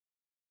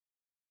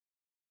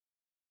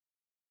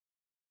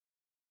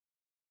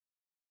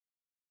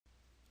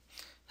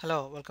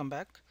Hello, welcome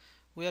back.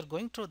 We are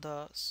going through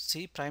the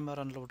C primer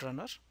and load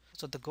runner.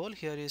 So the goal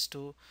here is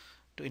to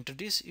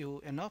introduce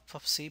you enough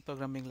of C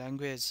programming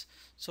language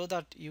so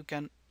that you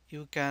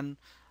can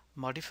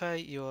modify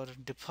your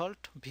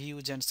default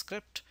VUGen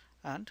script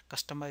and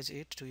customize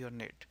it to your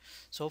need.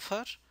 So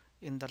far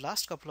in the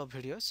last couple of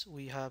videos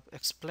we have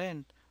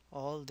explained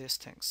all these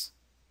things.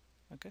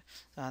 Okay,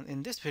 and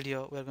in this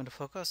video we are going to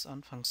focus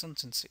on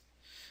functions in C.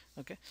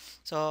 Okay,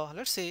 so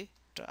let's see.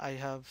 I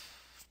have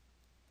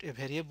a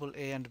variable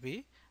a and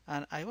b,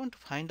 and I want to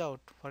find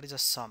out what is the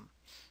sum.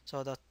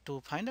 So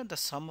to find out the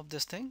sum of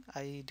this thing,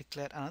 I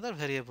declare another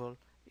variable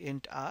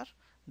int r.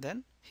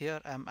 Then here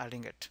I am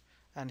adding it,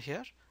 and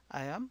here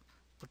I am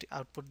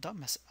output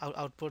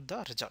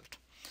the result.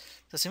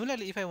 So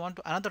similarly, if I want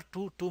to another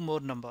two more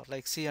number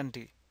like c and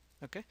d,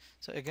 okay,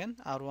 so again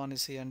r1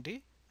 is c and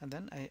d, and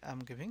then I am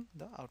giving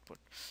the output.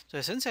 So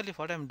essentially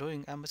what I am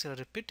doing, I am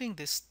repeating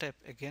this step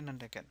again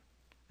and again.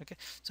 Okay,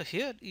 so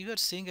here you are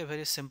seeing a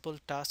very simple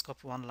task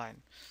of one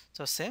line.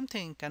 So same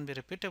thing can be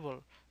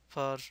repeatable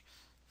for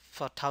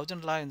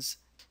 1000 lines.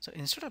 So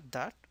instead of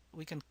that,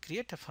 we can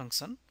create a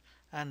function,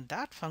 and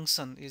that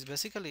function is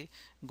basically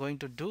going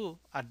to do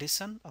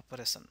addition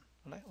operation.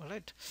 All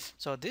right.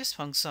 So this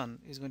function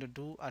is going to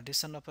do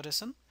addition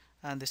operation,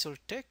 and this will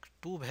take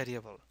two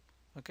variable.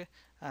 Okay,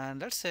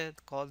 and let's say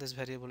call this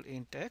variable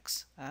int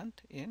x and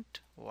int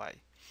y,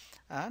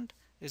 and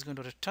is going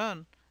to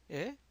return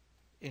a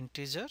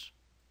integer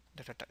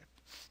data type.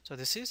 So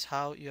this is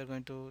how you are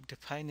going to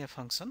define a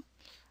function,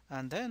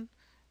 and then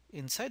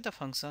inside the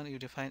function you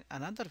define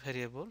another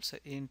variable, say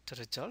int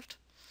result,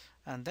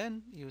 and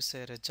then you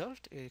say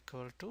result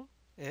equal to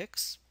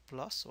x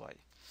plus y,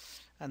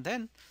 and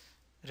then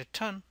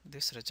return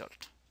this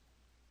result.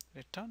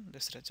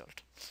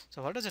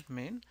 So what does it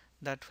mean?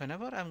 That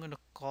whenever I'm going to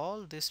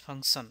call this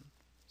function,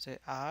 say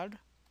add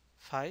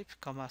 5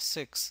 comma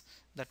 6,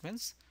 that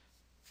means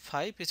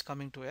 5 is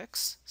coming to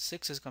x,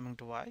 6 is coming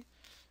to y,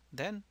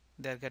 then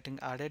they are getting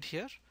added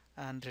here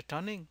and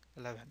returning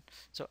 11.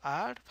 So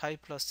add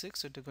 5 plus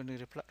 6, it is going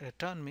to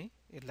return me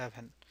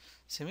 11.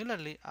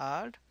 Similarly,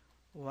 add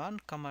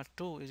 1 comma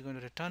 2 is going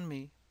to return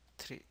me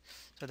 3.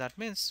 So that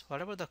means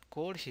whatever the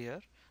code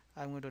here,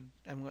 I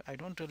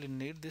don't really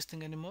need this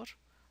thing anymore.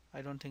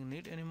 I don't think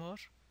need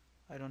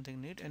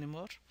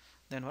anymore.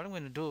 Then what I'm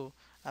going to do,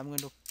 I'm going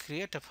to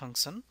create a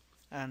function,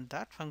 and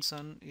that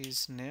function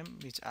is name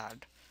is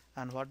add.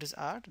 And what is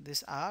add?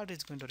 This add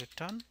is going to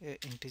return a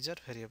integer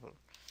variable.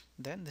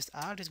 Then this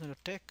add is going to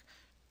take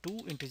two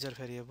integer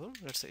variable,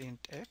 let's say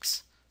int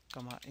x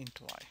comma int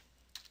y.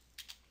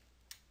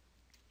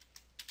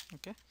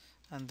 Okay,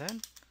 and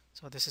then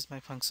so this is my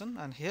function,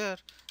 and here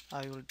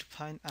I will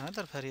define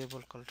another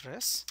variable called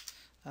res,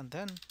 and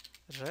then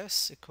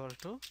res equal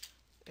to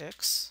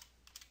x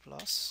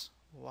plus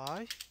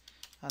y,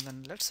 and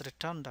then let's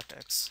return that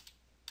x,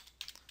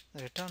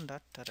 return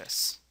that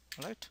res.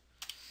 Right,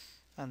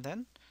 and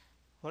then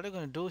what we're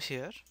going to do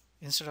here,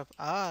 instead of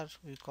r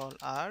we call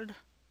add,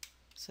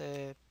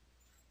 say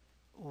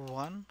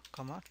 1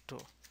 comma 2.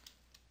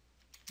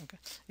 Okay,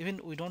 even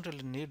we don't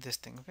really need this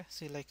thing. Okay,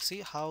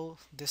 see how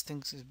this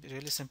thing is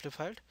really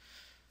simplified.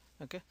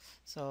 Okay,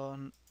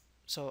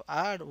 so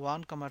add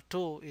 1 comma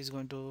 2 is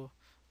going to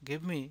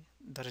give me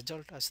the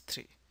result as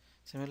 3.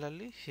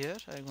 Similarly here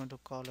I'm going to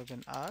call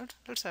again add,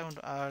 let's say I want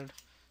to add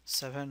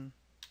 7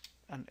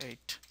 and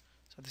 8.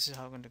 So this is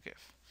how I'm going to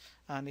give,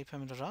 and if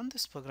I'm going to run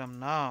this program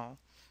now,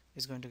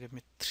 it's going to give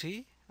me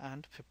 3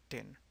 and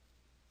 15.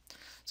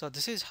 So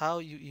this is how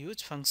you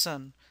use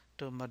function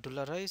to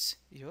modularize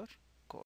your